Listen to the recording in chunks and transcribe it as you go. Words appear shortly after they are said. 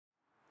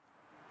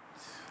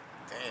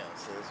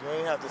You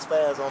ain't have to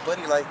spaz on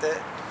Buddy like that.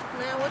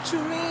 Man, what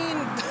you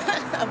mean?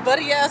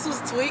 Buddy ass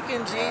was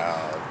tweaking, G.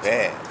 Oh,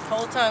 bad.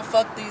 Whole time,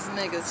 fuck these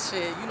niggas,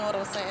 shit. You know what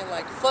I'm saying?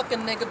 Like, fuck a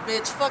nigga,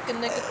 bitch. Fuck a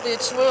nigga,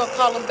 bitch. We don't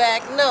call him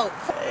back, no.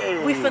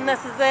 Hey. We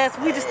finesse his ass.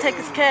 We just take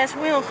his cash.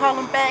 We don't call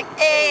him back.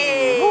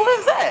 Hey. Who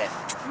is that?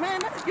 Man,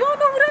 you don't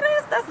know who that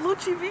is? That's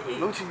Lucci Vee.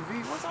 Lucci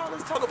Vee? What's all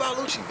this talk about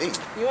Lucci Vee?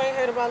 You ain't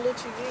heard about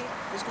Lucci Vee?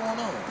 What's going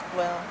on?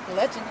 Well,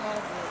 legend has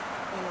it.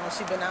 You know,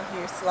 she been out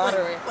here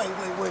slaughtering.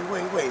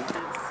 Wait.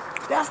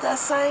 That's that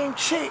same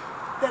chick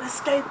that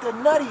escaped the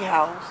nutty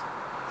house,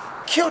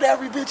 killed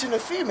every bitch in the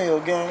female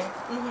gang,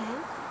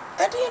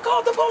 and then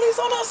called the police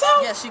on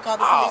herself? Yeah, she called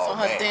the police on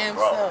her damn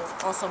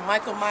self. On some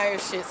Michael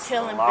Myers shit,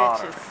 killing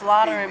bitches,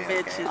 slaughtering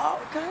bitches.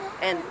 Okay.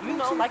 And you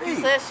know, like you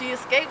said, she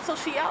escaped, so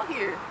she out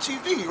here. Lucci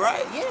Vee,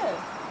 right? Yeah.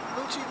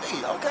 Lucci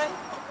Vee, okay.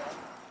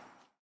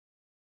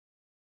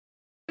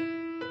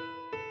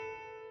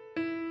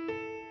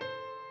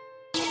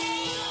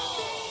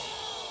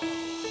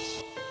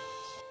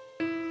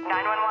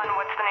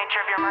 What's the nature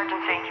of your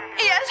emergency?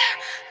 Yes,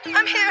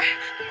 I'm here.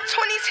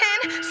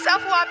 2010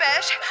 South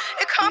Wabash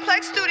at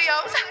Complex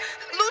Studios.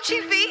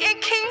 Lucci Vee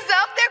and King's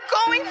out. They're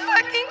going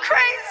fucking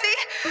crazy.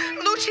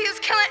 Lucci is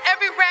killing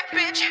every rap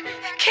bitch.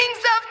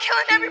 King's out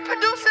killing every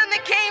producer in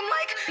the game.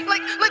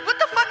 Like what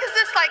the fuck is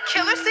this? Like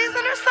killer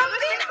season or something?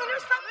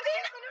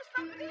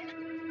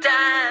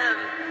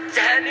 Damn,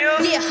 Daniel.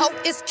 Yeah, ho,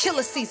 it's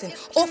killer season.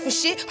 Orphan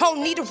shit,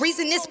 don't need a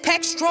reason. This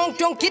pack strong,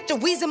 don't get the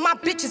wheezing. My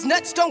bitches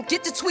nuts, don't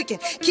get the tweaking.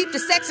 Keep the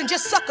sex and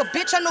just suck a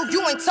bitch. I know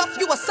you ain't tough,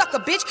 you a sucker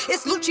bitch.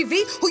 It's Lucci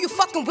Vee, who you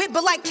fucking with,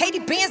 but like Katie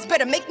Benz,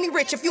 better make me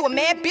rich. If you a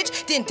mad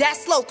bitch, then die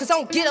slow, cause I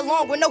don't get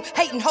along with no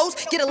hating hoes.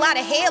 Get a lot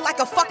of hair like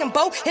a fucking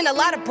bow, and a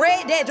lot of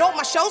bread at all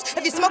my shows.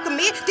 If you smoking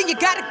me, then you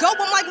gotta go.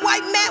 I'm like,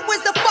 white Matt,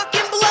 where's the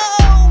fucking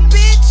blow,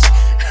 bitch?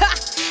 Ha,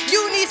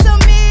 you need some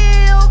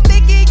milk,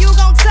 thinking you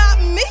gon' top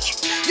me.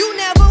 You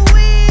never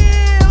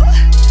will,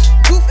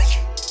 goofy.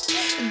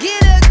 Get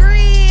a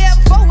grip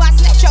before I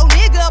snatch your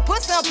nigga.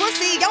 Put some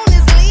pussy on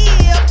his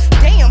lip.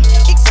 Damn,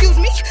 excuse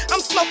me, I'm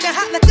smoking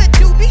hot like a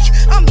doobie.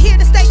 I'm here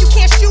to stay, you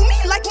can't shoot me.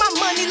 Like my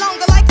money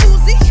longer like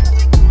Uzi.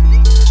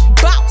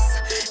 Boss,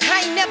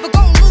 I ain't never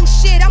gon' lose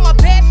shit. I'm a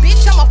bad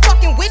bitch, I'm a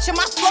fucking witch, and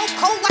my flow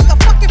cold like a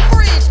fucking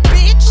fridge,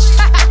 bitch.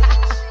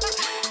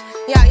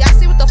 Y'all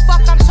see what the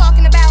fuck I'm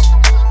talking about?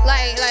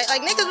 Like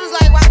niggas was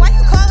like, why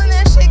you calling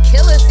that shit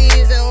killer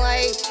season?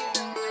 Like,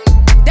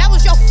 that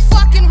was your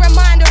fucking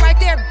reminder right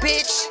there,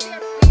 bitch.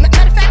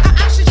 Matter of fact,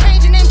 I should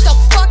change your name to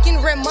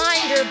fucking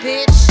reminder,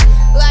 bitch.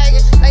 Like,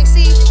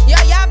 see,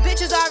 y'all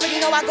bitches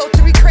already know I go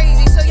 3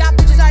 crazy, so y'all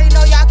bitches already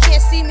know y'all can't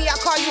see me. I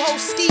call you ho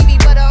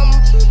Stevie, but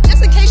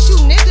just in case you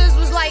niggas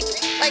was like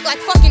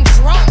fucking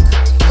drunk,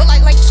 or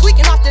like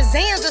tweaking off the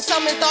Zans or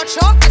something, thought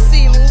y'all could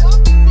see me.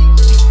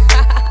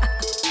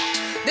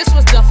 This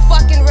was the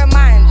fucking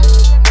reminder.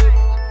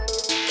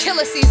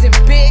 Killer season,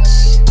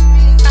 bitch.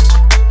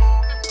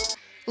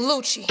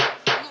 Lucci.